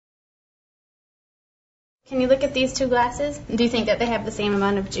Can you look at these two glasses? Do you think that they have the same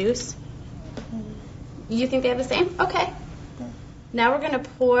amount of juice? You think they have the same? Okay. Now we're going to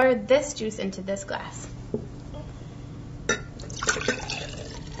pour this juice into this glass.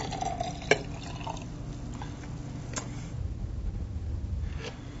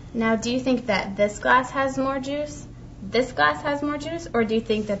 Now, do you think that this glass has more juice, this glass has more juice, or do you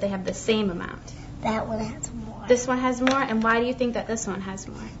think that they have the same amount? That one has more. This one has more, and why do you think that this one has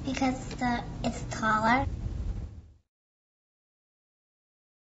more? Because it's taller.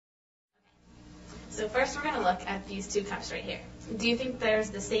 So first we're going to look at these two cups right here. Do you think there's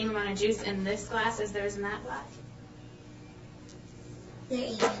the same amount of juice in this glass as there is in that glass? They're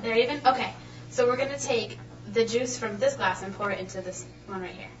even. They're even? Okay. So we're going to take the juice from this glass and pour it into this one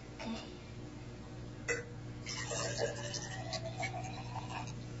right here. Okay.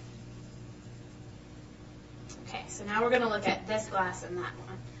 Okay, so now we're going to look at this glass and that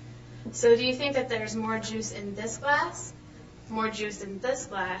one. So do you think that there's more juice in this glass, more juice in this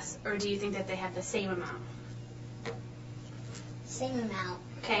glass, or do you think that they have the same amount? Same amount.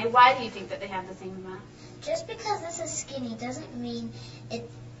 Okay, why do you think that they have the same amount? Just because this is skinny doesn't mean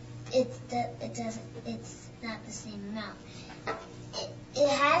it's not the same amount. It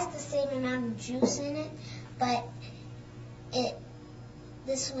has the same amount of juice in it, but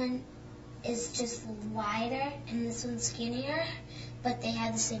this one is just wider and this one's skinnier, but they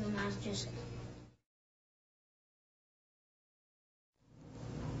have the same amount of juice in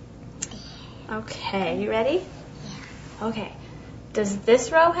it. Okay, you ready? Yeah. Okay. Does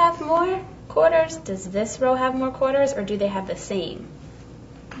this row have more quarters? Does this row have more quarters, or do they have the same?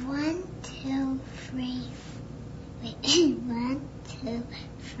 1, 2, 3. Wait. 1, 2,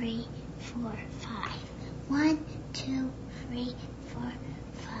 3, 4, 5. 1, 2, 3, 4, 5.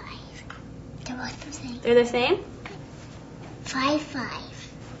 They're both the same. They're the same? 5, 5.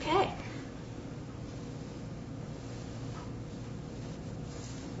 Okay.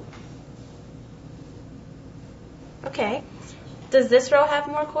 Okay. Does this row have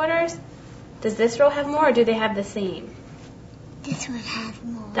more quarters? Does this row have more, or do they have the same? This one has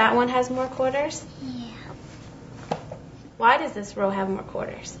more. That one has more quarters? Yeah. Why does this row have more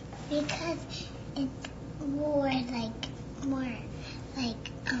quarters? Because it's more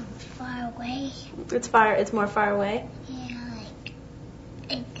far away. It's more far away? Yeah,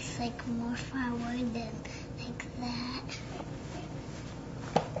 it's more far away than that.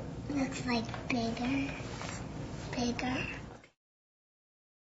 Looks like bigger.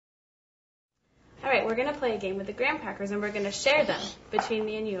 All right, we're going to play a game with the graham crackers, and we're going to share them between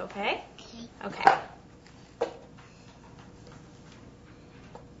me and you, okay? Okay. Okay.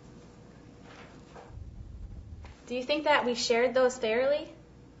 Do you think that we shared those fairly?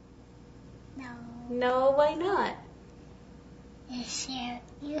 No. No, why not?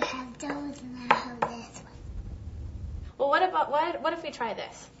 You have those and I have this one. Well, what if we try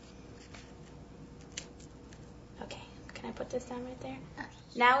this? Okay, can I put this down right there? Okay.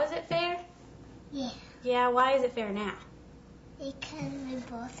 Now is it fair? Yeah. Yeah, why is it fair now? Because we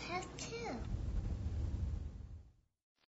both have two.